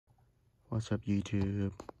What's up,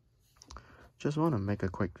 YouTube? Just want to make a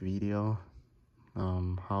quick video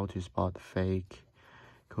how to spot fake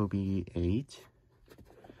Kobe 8.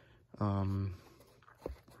 So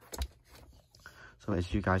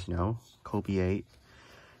as you guys know, Kobe 8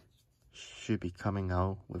 should be coming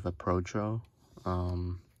out with a Pro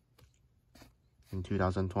in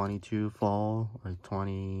 2022 fall or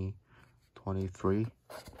 2023,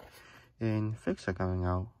 and fakes are coming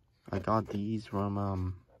out. I got these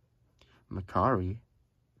from Macari.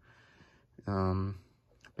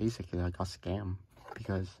 Basically I got scammed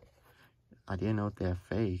because I didn't know they're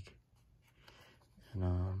fake,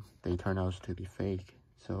 and they turned out to be fake.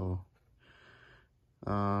 So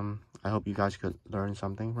I hope you guys could learn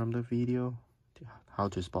something from the video, how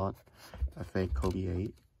to spot a fake Kobe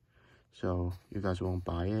 8, so you guys won't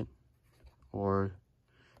buy it, or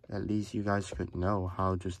at least you guys could know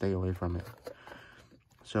how to stay away from it.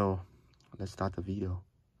 So let's start the video.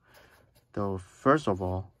 So first of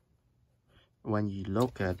all, when you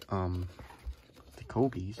look at the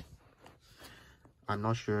Kobe's, I'm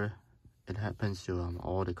not sure it happens to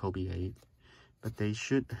all the Kobe 8, but they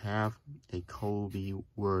should have a Kobe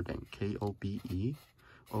wording, K-O-B-E,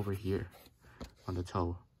 over here on the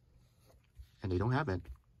toe, and they don't have it.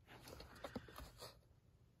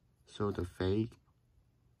 So the fake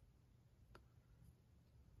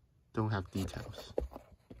don't have details.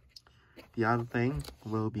 The other thing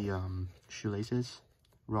will be shoelaces,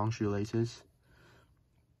 wrong shoelaces.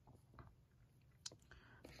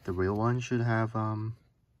 The real one should have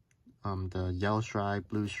the yellow stripe,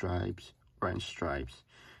 blue stripes, orange stripes,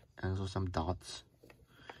 and also some dots,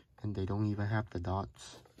 and they don't even have the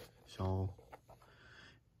dots. So,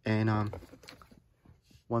 and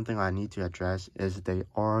one thing I need to address is they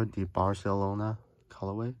are the Barcelona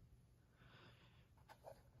colorway.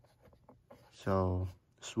 So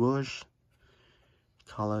swoosh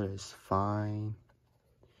color is fine.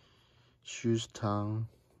 Shoes tongue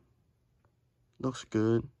looks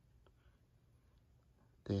good.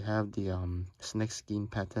 They have the snake skin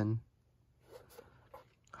pattern.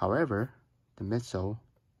 However, the midsole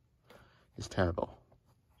is terrible.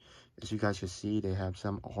 As you guys can see, they have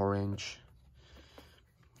some orange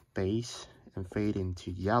base and fade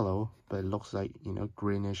into yellow, but it looks like, you know,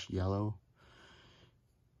 greenish yellow.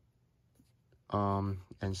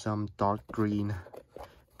 And some dark green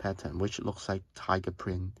pattern, which looks like tiger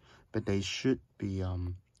print, but they should be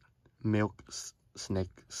milk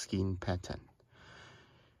snake skin pattern.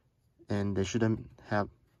 And they shouldn't have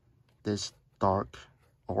this dark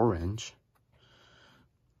orange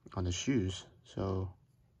on the shoes. So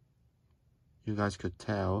you guys could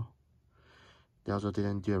tell they also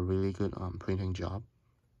didn't do a really good printing job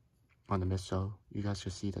on the midsole. You guys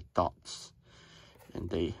can see the dots and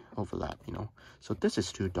they overlap, you know. So this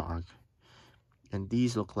is too dark, and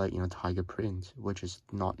these look like, you know, tiger print, which is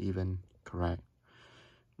not even correct.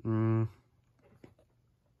 Glue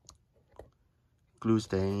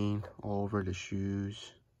stain all over the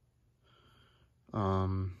shoes.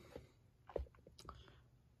 The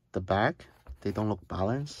back, they don't look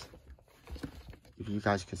balanced. If you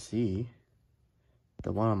guys could see,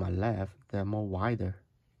 the one on my left, they're more wider,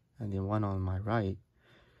 and the one on my right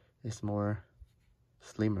is more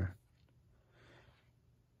slimmer.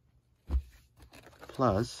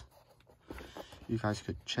 Plus, you guys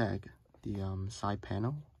could check the side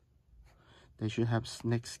panel. They should have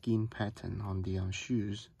snake skin pattern on the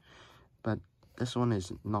shoes, but this one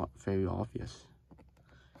is not very obvious.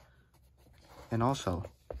 And also,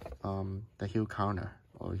 the heel counter,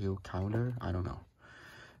 I don't know,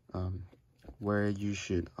 where you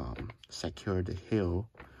should secure the heel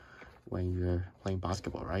when you're playing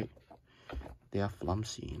basketball, right? They are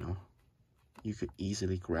flimsy, you know. You could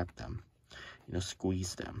easily grab them, you know,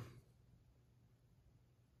 squeeze them.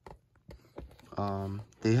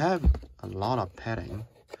 They have a lot of padding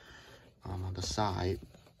on the side,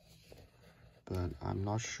 but I'm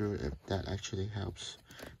not sure if that actually helps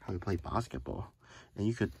how you play basketball. And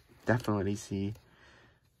you could definitely see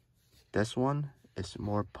this one is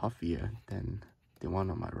more puffier than the one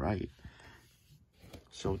on my right.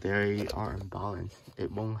 So they are imbalanced.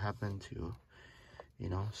 It won't happen to, you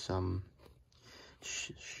know, some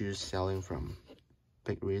shoes selling from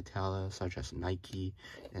big retailers such as Nike,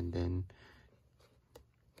 and then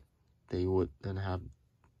they would then have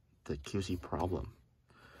the QC problem.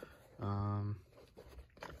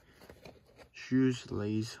 Shoes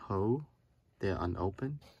lace hole, they're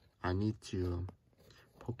unopened. I need to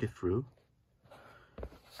poke it through.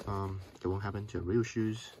 It won't happen to real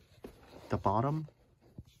shoes. The bottom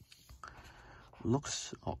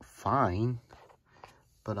looks fine,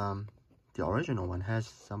 but the original one has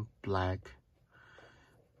some black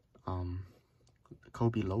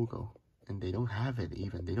Kobe logo, and they don't have it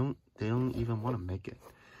even. They don't even want to make it.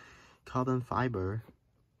 Carbon fiber.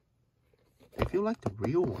 They feel like the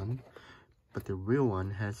real one, but the real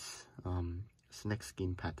one has snake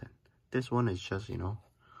skin pattern. This one is just, you know,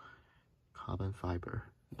 carbon fiber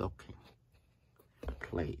looking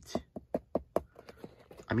plate.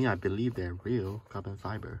 I mean, I believe they're real carbon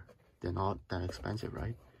fiber. They're not that expensive,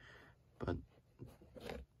 right? But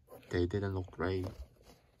they didn't look great.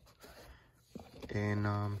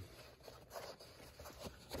 And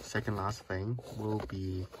second last thing will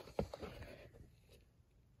be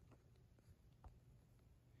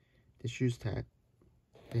the shoes tag.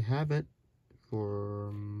 They have it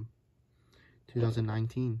for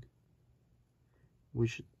 2019,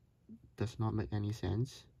 which does not make any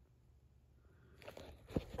sense.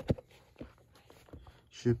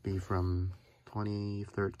 Should be from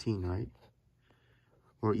 2013, right?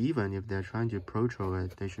 Or even if they're trying to protro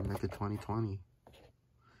it, they should make it 2020.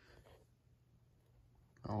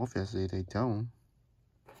 Obviously they don't.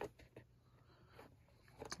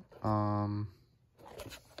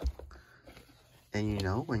 And you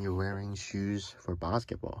know, when you're wearing shoes for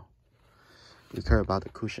basketball, you care about the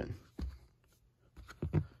cushion.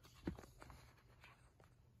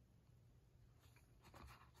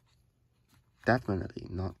 Definitely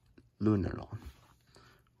not Lunarlon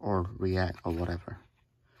or React or whatever.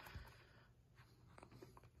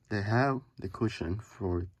 They have the cushion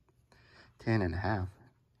for 10.5,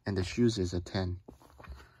 and the shoes is a 10.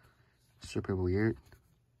 Super weird.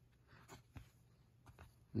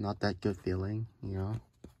 Not that good feeling, you know.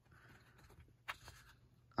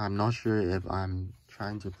 I'm not sure if I'm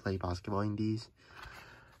trying to play basketball in these.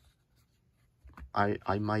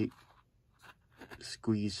 I might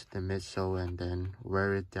squeeze the midsole and then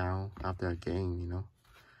wear it down after a game, you know.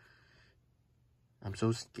 I'm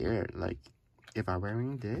so scared. Like, if I'm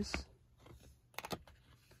wearing this,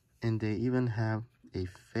 and they even have a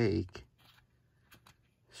fake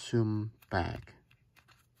zoom bag,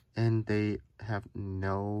 and they have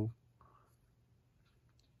no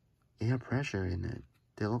air pressure in it.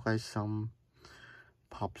 They look like some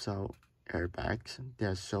pops out airbags.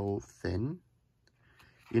 They're so thin.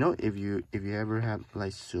 You know, if you ever have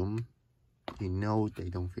like zoom, you know they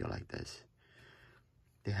don't feel like this.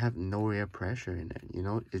 They have no air pressure in it, you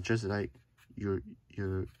know. It's just like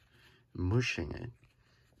you're mushing it,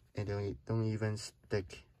 and they don't even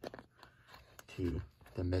stick to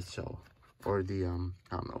the midsole or the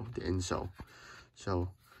I don't know, the insole. So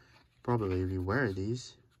probably if you wear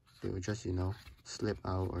these, they will just, you know, slip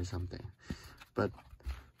out or something. But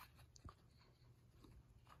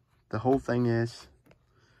the whole thing is,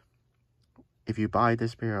 if you buy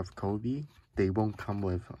this pair of Kobe, they won't come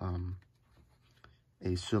with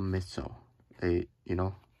a zoom midsole, you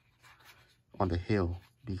know, on the heel,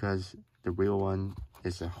 because the real one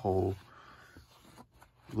is a whole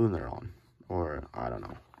Lunarlon, or I don't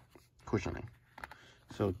know, cushioning.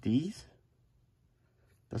 So these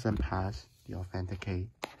doesn't pass the authenticate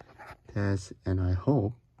test, and I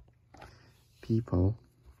hope people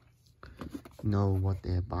know what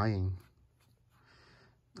they're buying.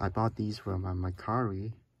 I bought these from my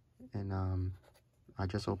Macari, and I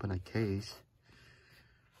just opened a case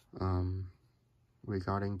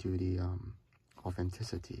regarding to the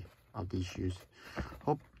authenticity of these shoes.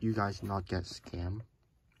 Hope you guys not get scammed.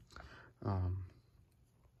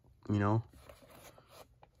 You know,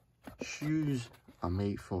 shoes are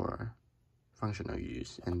made for functional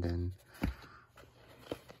use, and then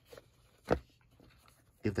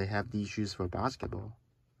if they have these shoes for basketball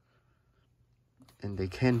and they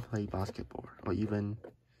can play basketball, or even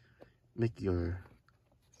make your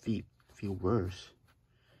feet feel worse,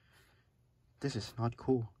 this is not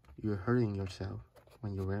cool. You're hurting yourself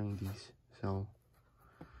when you're wearing these. So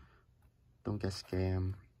don't get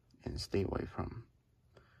scammed, and stay away from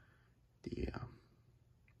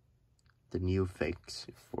the new fakes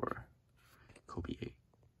for Kobe 8.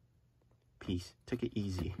 Peace. Take it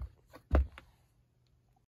easy.